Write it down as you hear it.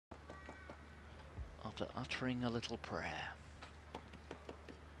after uttering a little prayer.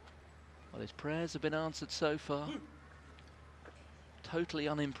 Well, his prayers have been answered so far. Totally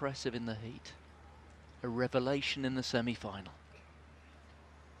unimpressive in the heat. A revelation in the semi-final.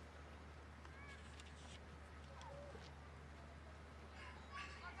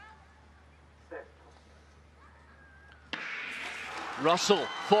 Russell,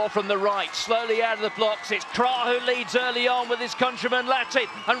 4 from the right, slowly out of the blocks. It's Krah who leads early on with his countryman Lattin,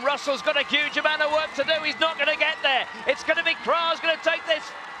 and Russell's got a huge amount of work to do. He's not going to get there. It's going to be Krah's going to take this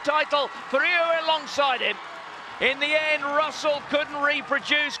title. Furiu alongside him. In the end, Russell couldn't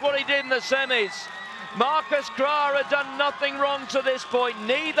reproduce what he did in the semis. Marcus Krah had done nothing wrong to this point.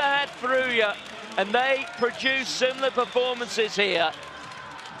 Neither had Furiu, and they produced similar performances here.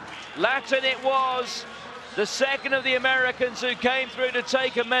 Lattin it was, the second of the Americans who came through to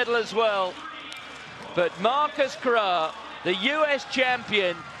take a medal as well. But Marcus Krah, the US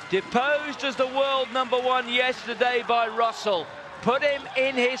champion, deposed as the world #1 yesterday by Russell, put him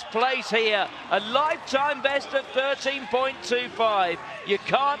in his place here. A lifetime best of 13.25. You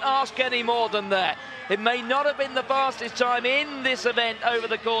can't ask any more than that. It may not have been the fastest time in this event over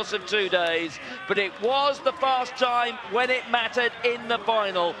the course of 2 days, but it was the fast time when it mattered in the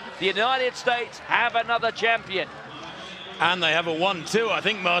final. The United States have another champion. And they have a 1-2, I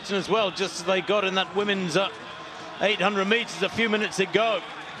think, Martin, as well, just as they got in that women's 800 metres a few minutes ago.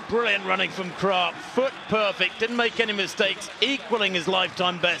 Brilliant running from Krah, foot perfect, didn't make any mistakes, equaling his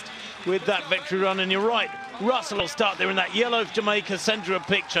lifetime best with that victory run. And you're right, Russell will start there in that yellow Jamaica centre of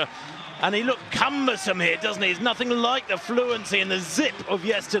picture. And he looked cumbersome here, doesn't he? He's nothing like the fluency and the zip of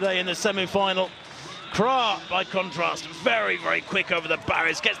yesterday in the semi-final. Krah, by contrast, very, very quick over the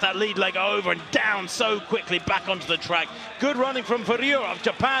barriers, gets that lead leg over and down so quickly back onto the track. Good running from Furiu of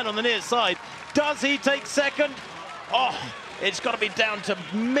Japan on the near side. Does he take second? Oh, it's got to be down to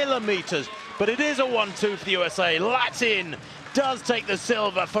millimetres, but it is a 1-2 for the USA. Lattin does take the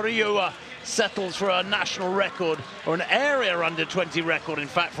silver. Furiu settles for a national record, or an area under 20 record, in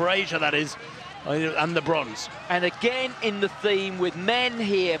fact, for Asia, that is, and the bronze. And again in the theme with men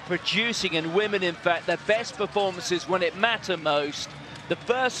here producing, and women, in fact, their best performances when it mattered most. The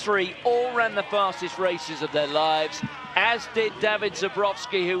first 3 all ran the fastest races of their lives, as did David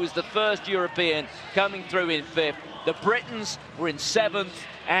Zabrowski, who was the first European coming through in 5th. The Britons were in 7th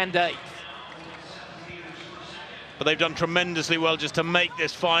and 8th. But they've done tremendously well just to make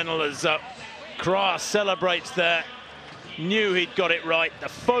this final, as Krah celebrates there. Knew he'd got it right. The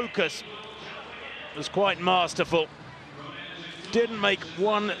focus was quite masterful. Didn't make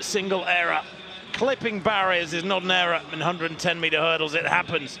one single error. Clipping barriers is not an error in 110-metre hurdles. It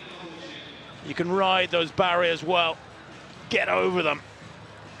happens. You can ride those barriers well, get over them.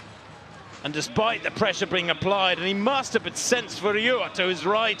 And despite the pressure being applied, and he must have sensed Furiu to his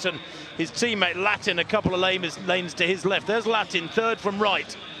right and his teammate Lattin a couple of lanes to his left. There's Lattin, 3rd from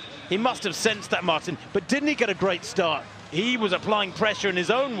right. He must have sensed that, Martin, but didn't he get a great start? He was applying pressure in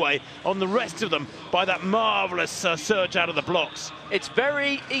his own way on the rest of them by that marvellous surge out of the blocks. It's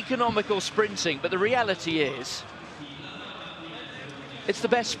very economical sprinting, but the reality is it's the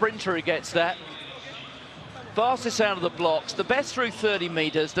best sprinter who gets that. Fastest out of the blocks, the best through 30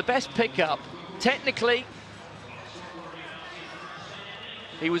 metres, the best pickup. Technically,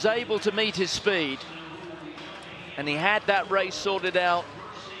 he was able to meet his speed, and he had that race sorted out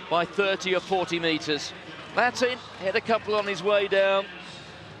by 30 or 40 metres. Lattin hit a couple on his way down.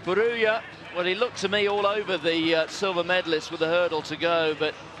 Furiu, well, he looked to me all over the silver medalist with the hurdle to go,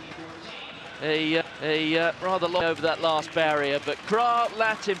 but he rather long over that last barrier. But Krah,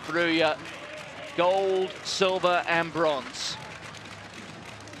 Lattin, Furiu, gold, silver and bronze.